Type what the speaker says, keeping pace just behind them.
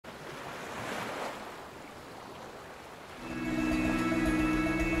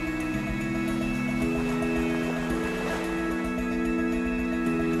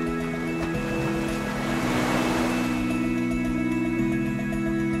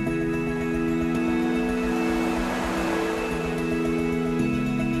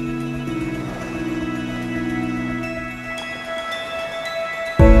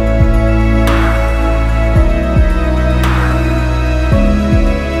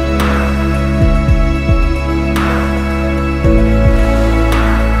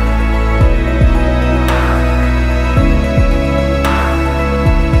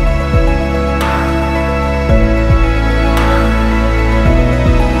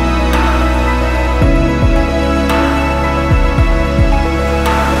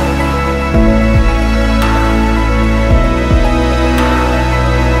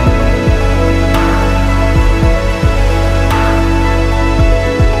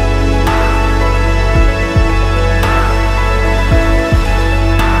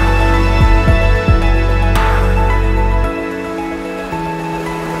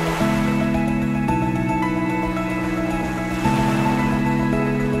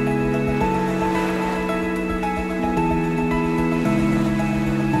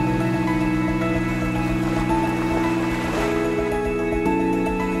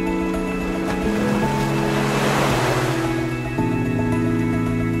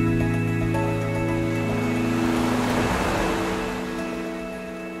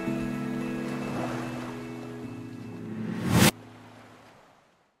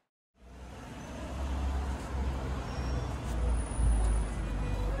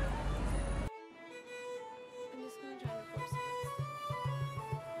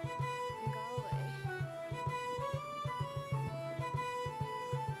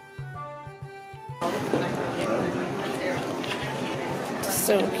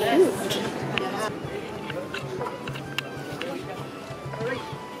so cute.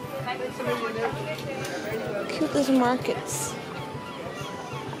 Cute little markets.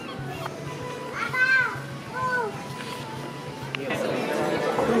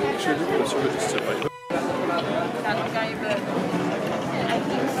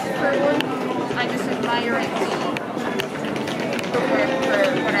 I just admire it for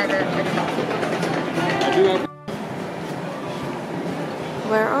whatever.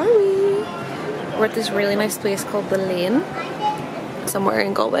 Where are we? We're at this really nice place called The Lane, somewhere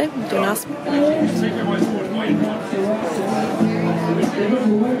in Galway. Don't ask me.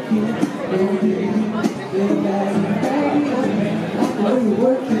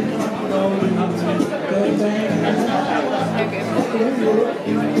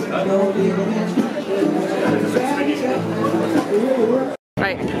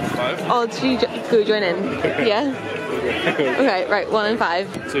 Right. Oh, did you go join in? Yeah? Okay, right. 1 and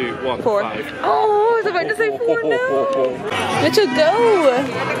 5. 2, 1, 4. 5. Oh, I was about to say 4. No. Mitchell, go.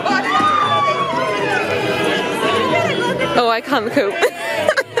 Oh, I can't cope.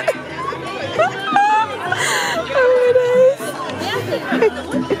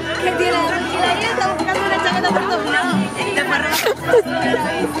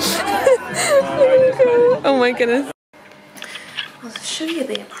 Oh my goodness. I'll show you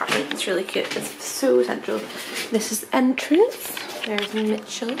the apartment. It's really cute. It's so central. This is the entrance. There's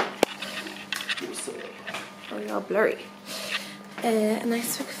Mitchell. Oh, you're all blurry. A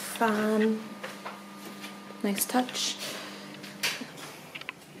nice big fan. Nice touch.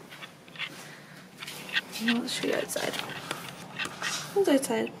 I'll show you outside. What's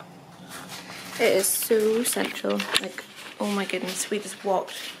outside? It is so central. Like, oh my goodness, we just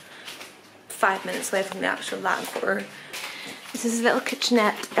walked 5 minutes away from the actual Latin Quarter. This is a little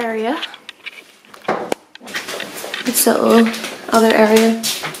kitchenette area. This little other area.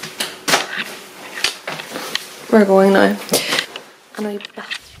 We're going now. And we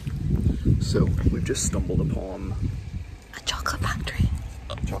So, we've just stumbled upon a chocolate factory.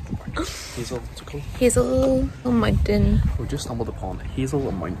 chocolate factory. Hazel, what's it called? Hazel Mountain. We just stumbled upon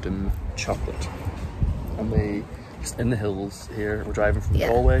Hazel Mountain chocolate. And they, just in the hills here, we're driving from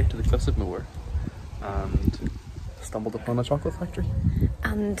Galway to the Cliffs of Moher. And stumbled upon a chocolate factory.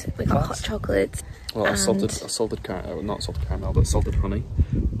 And we got hot chocolate. Well, a salted caramel, not salted caramel, but salted honey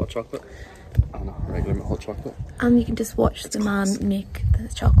hot chocolate. And a regular hot chocolate. And you can just watch the man make the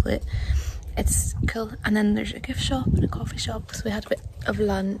chocolate. It's cool. And then there's a gift shop and a coffee shop. So we had a bit of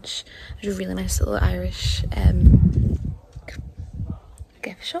lunch. There's a really nice little Irish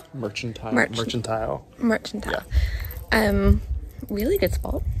gift shop. Mercantile. Yeah. Really good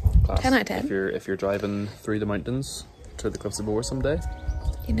spot. Class. 10 out of 10. If you're driving through the mountains to the Cliffs of Moher someday,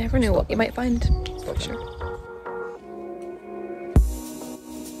 you never know what you might find. for sure.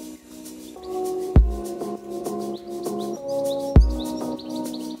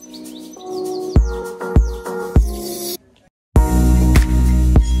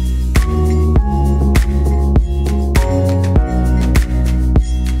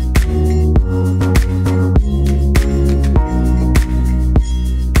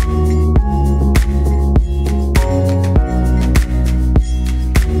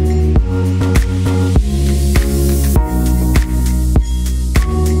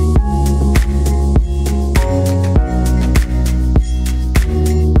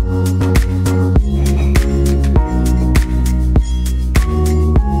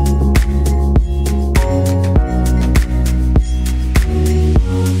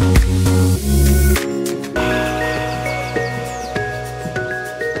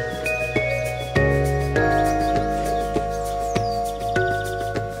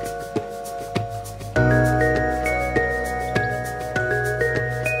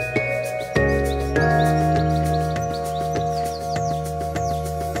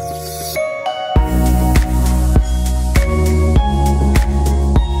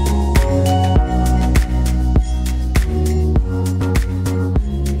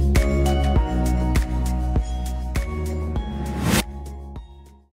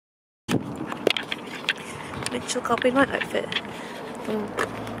 Mitchell copied my outfit.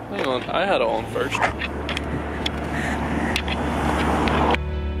 Hang on, I had it on first.